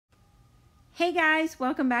Hey guys,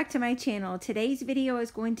 welcome back to my channel. Today's video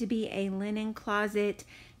is going to be a linen closet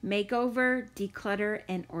makeover, declutter,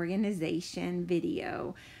 and organization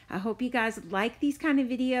video. I hope you guys like these kind of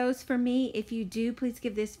videos from me. If you do, please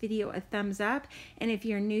give this video a thumbs up. And if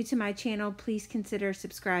you're new to my channel, please consider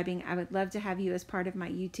subscribing. I would love to have you as part of my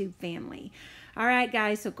YouTube family. All right,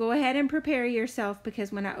 guys, so go ahead and prepare yourself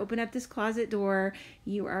because when I open up this closet door,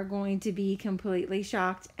 you are going to be completely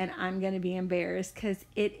shocked and I'm going to be embarrassed because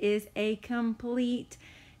it is a complete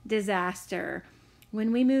disaster.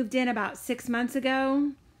 When we moved in about 6 months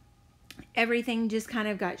ago, everything just kind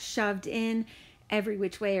of got shoved in every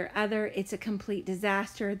which way or other. It's a complete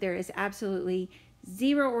disaster. There is absolutely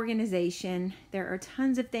zero organization. There are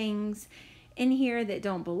tons of things in here that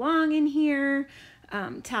don't belong in here.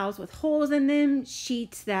 Towels with holes in them,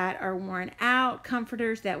 sheets that are worn out,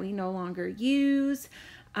 comforters that we no longer use,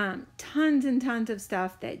 tons and tons of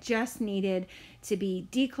stuff that just needed to be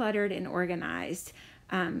decluttered and organized.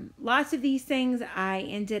 Lots of these things I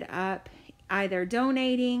ended up either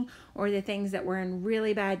donating, or the things that were in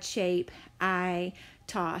really bad shape I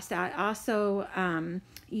tossed. I also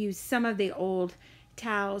used some of the old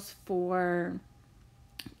towels for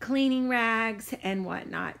cleaning rags and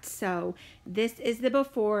whatnot. So this is the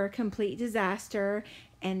before, complete disaster,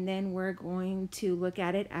 and then we're going to look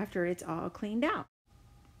at it after it's all cleaned out.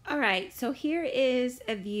 All right, so here is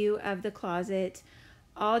a view of the closet,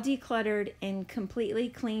 all decluttered and completely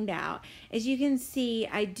cleaned out. As you can see,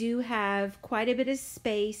 I do have quite a bit of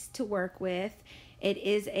space to work with. It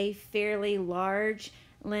is a fairly large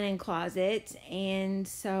linen closet, and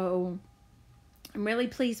so I'm really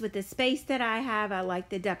pleased with the space that I have. I like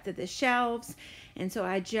the depth of the shelves, and so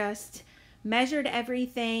I just measured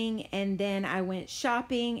everything and then I went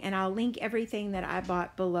shopping, and I'll link everything that I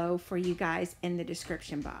bought below for you guys in the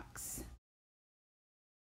description box.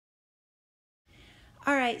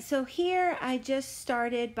 All right, so here I just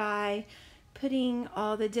started by putting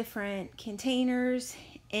all the different containers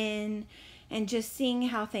in and just seeing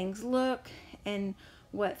how things look and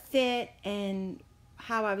what fit and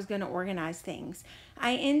how I was going to organize things.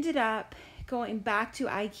 I ended up going back to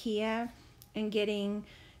IKEA and getting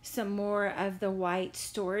some more of the white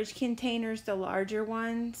storage containers, the larger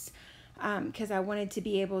ones, because I wanted to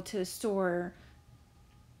be able to store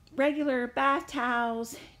regular bath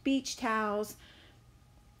towels, beach towels,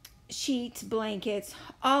 sheets, blankets,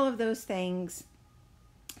 all of those things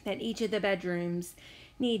that each of the bedrooms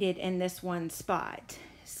needed in this one spot.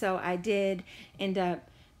 So I did end up,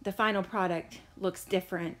 the final product looks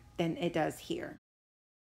different than it does here.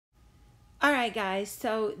 All right, guys,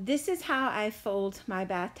 so this is how I fold my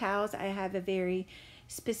bath towels. I have a very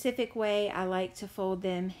specific way. I like to fold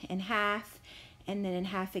them in half and then in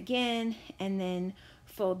half again, and then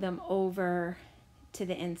fold them over to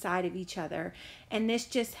the inside of each other. And this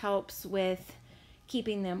just helps with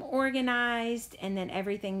keeping them organized, and then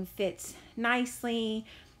everything fits nicely,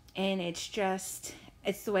 and it's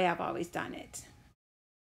the way I've always done it.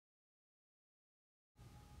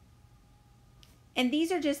 And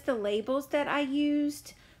these are just the labels that I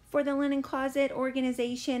used for the linen closet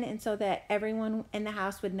organization, and so that everyone in the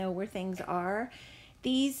house would know where things are.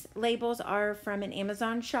 These labels are from an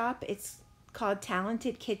Amazon shop. It's called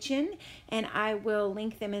Talented Kitchen, and I will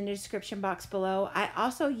link them in the description box below. I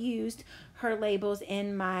also used her labels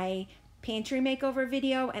in my pantry makeover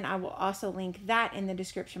video, and I will also link that in the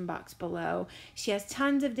description box below. She has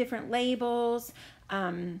tons of different labels.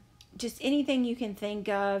 Just anything you can think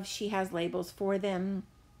of, she has labels for them.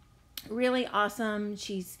 Really awesome.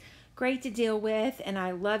 She's great to deal with, and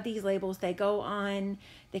I love these labels. They go on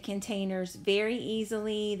the containers very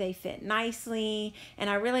easily. They fit nicely, and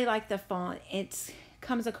I really like the font. It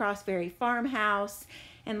comes across very Farmhouse,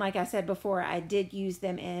 and like I said before, I did use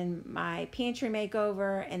them in my pantry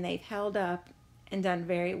makeover, and they've held up and done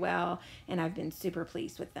very well, and I've been super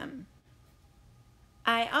pleased with them.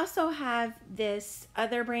 I also have this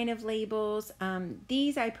other brand of labels.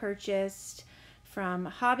 These I purchased from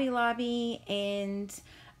Hobby Lobby, and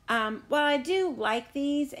well, I do like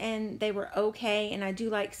these, and they were okay, and I do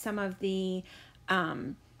like some of the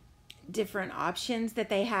different options that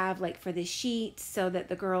they have, like for the sheets, so that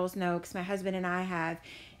the girls know, because my husband and I have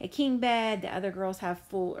a king bed, the other girls have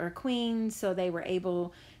full or queen, so they were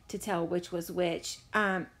able to tell which was which.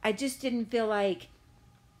 I just didn't feel like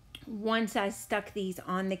once I stuck these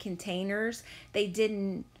on the containers, they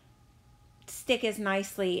didn't stick as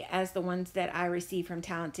nicely as the ones that I received from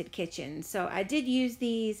Talented Kitchen. So I did use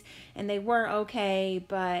these, and they were okay,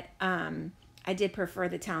 but I did prefer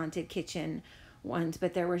the Talented Kitchen ones,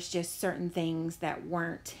 but there was just certain things that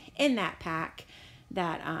weren't in that pack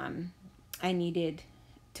that I needed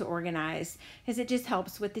to organize, because it just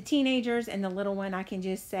helps with the teenagers. And the little one, I can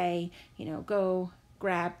just say, you know, go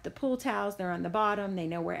grab the pool towels. They're on the bottom. They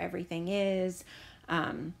know where everything is.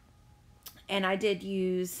 And I did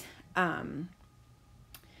use, on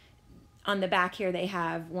the back here, they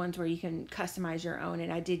have ones where you can customize your own,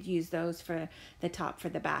 and I did use those for the top for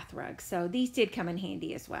the bath rug. So these did come in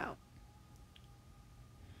handy as well.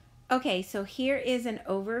 Okay, so here is an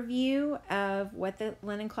overview of what the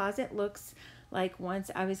linen closet looks like once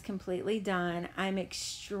I was completely done. I'm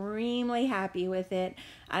extremely happy with it.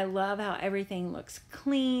 I love how everything looks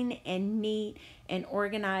clean and neat and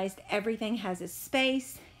organized. Everything has a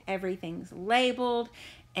space, everything's labeled,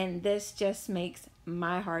 and this just makes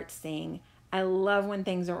my heart sing. I love when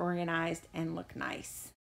things are organized and look nice.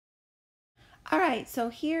 All right, so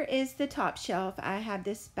here is the top shelf. I have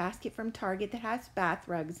this basket from Target that has bath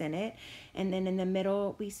rugs in it. And then in the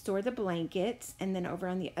middle, we store the blankets. And then over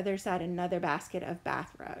on the other side, another basket of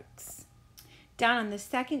bath rugs. Down on the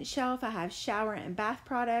second shelf, I have shower and bath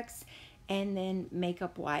products and then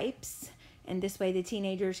makeup wipes. And this way the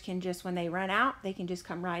teenagers can just, when they run out, they can just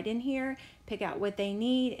come right in here, pick out what they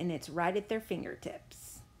need, and it's right at their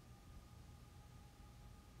fingertips.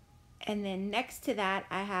 And then next to that,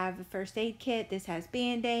 I have a first aid kit. This has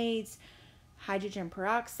Band-Aids, hydrogen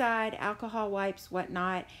peroxide, alcohol wipes,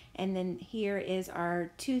 whatnot. And then here is our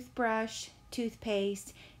toothbrush,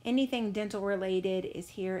 toothpaste, anything dental related is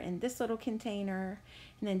here in this little container.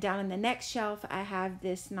 And then down in the next shelf, I have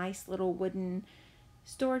this nice little wooden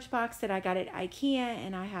storage box that I got at IKEA,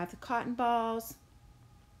 and I have the cotton balls.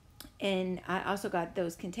 And I also got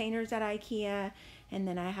those containers at IKEA. And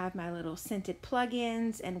then I have my little scented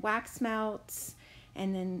plug-ins and wax melts.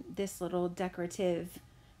 And then this little decorative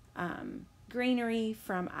greenery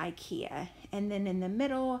from IKEA. And then in the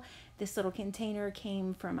middle, this little container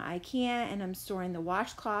came from IKEA, and I'm storing the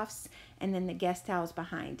washcloths and then the guest towels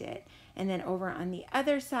behind it. And then over on the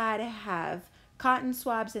other side, I have cotton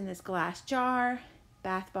swabs in this glass jar,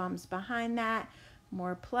 bath bombs behind that,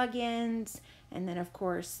 more plug-ins, and then of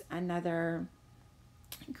course another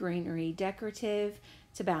greenery decorative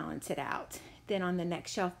to balance it out. Then on the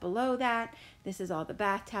next shelf below that, this is all the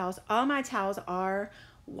bath towels. All my towels are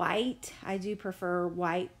white. I do prefer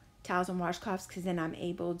white towels and washcloths because then I'm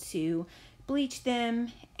able to bleach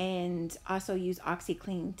them and also use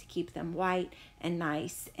OxyClean to keep them white and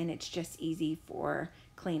nice, and it's just easy for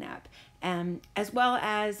cleanup. As well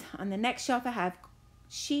as on the next shelf, I have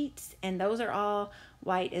sheets, and those are all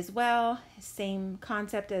white as well. Same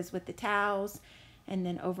concept as with the towels. And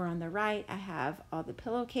then over on the right, I have all the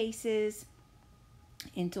pillowcases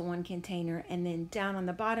into one container. And then down on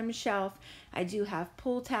the bottom shelf, I do have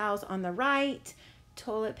pool towels on the right,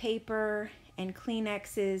 toilet paper and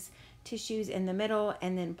Kleenexes, tissues in the middle,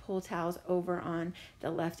 and then pool towels over on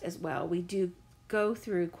the left as well. We do go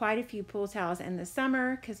through quite a few pool towels in the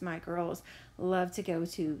summer because my girls love to go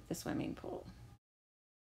to the swimming pool.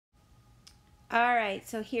 All right,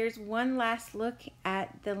 so here's one last look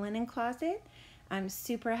at the linen closet. I'm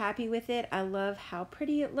super happy with it. I love how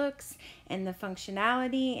pretty it looks and the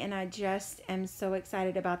functionality, and I just am so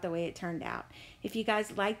excited about the way it turned out. If you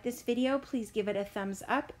guys like this video, please give it a thumbs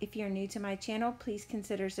up. If you're new to my channel, please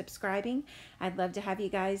consider subscribing. I'd love to have you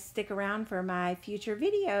guys stick around for my future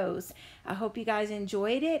videos. I hope you guys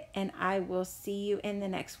enjoyed it, and I will see you in the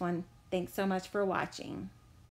next one. Thanks so much for watching.